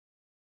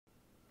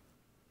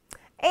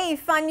A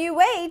fun new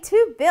way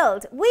to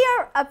build. We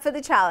are up for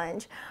the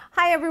challenge.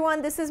 Hi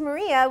everyone, this is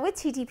Maria with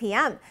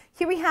TTPM.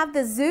 Here we have the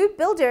Zoob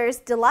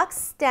Builderz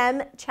Deluxe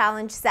S.T.E.M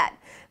challenge set.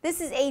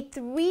 This is a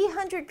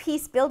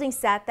 300-piece building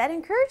set that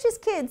encourages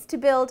kids to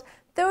build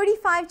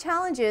 35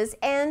 challenges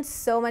and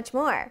so much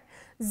more.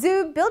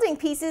 Zoob building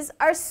pieces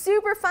are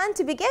super fun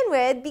to begin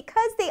with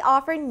because they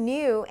offer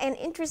new and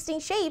interesting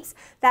shapes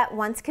that,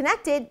 once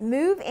connected,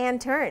 move and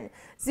turn.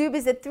 Zoob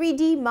is a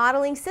 3D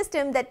modeling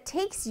system that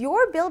takes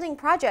your building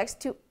projects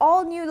to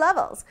all new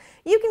levels.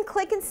 You can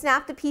click and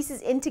snap the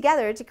pieces in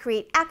together to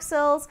create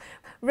axles,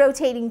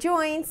 rotating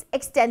joints,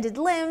 extended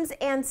limbs,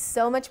 and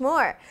so much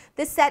more.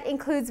 This set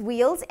includes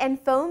wheels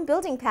and foam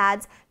building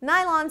pads,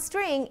 nylon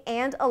string,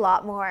 and a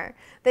lot more.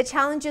 The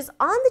challenges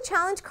on the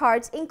challenge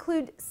cards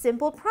include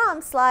simple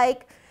prompts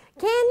like,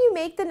 can you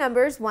make the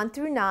numbers 1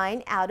 through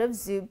 9 out of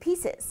Zoob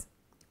pieces?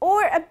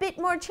 Or a bit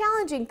more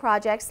challenging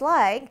projects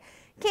like,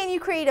 can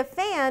you create a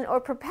fan or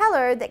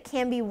propeller that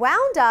can be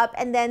wound up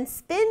and then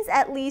spins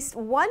at least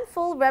one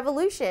full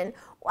revolution?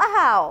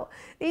 Wow!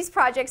 These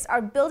projects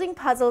are building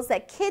puzzles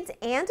that kids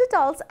and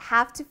adults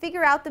have to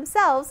figure out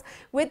themselves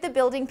with the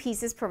building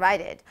pieces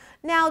provided.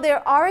 Now,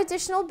 there are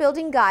additional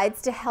building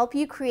guides to help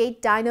you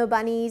create dino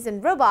bunnies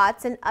and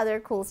robots and other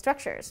cool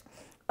structures.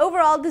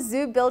 Overall, the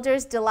Zoob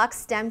Builderz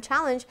Deluxe S.T.E.M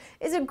challenge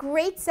is a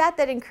great set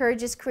that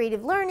encourages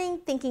creative learning,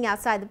 thinking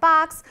outside the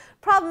box,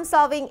 problem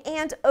solving,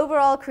 and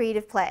overall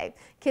creative play.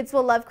 Kids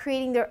will love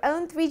creating their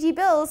own 3D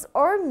builds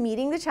or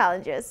meeting the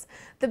challenges.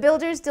 The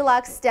Builderz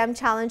Deluxe S.T.E.M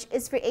challenge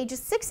is for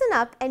ages 6 and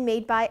up and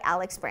made by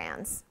Alex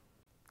Brands.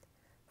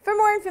 For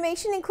more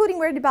information, including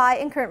where to buy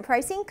and current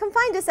pricing, come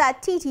find us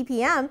at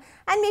TTPM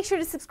and make sure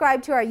to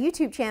subscribe to our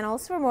YouTube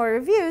channels for more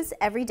reviews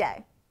every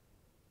day.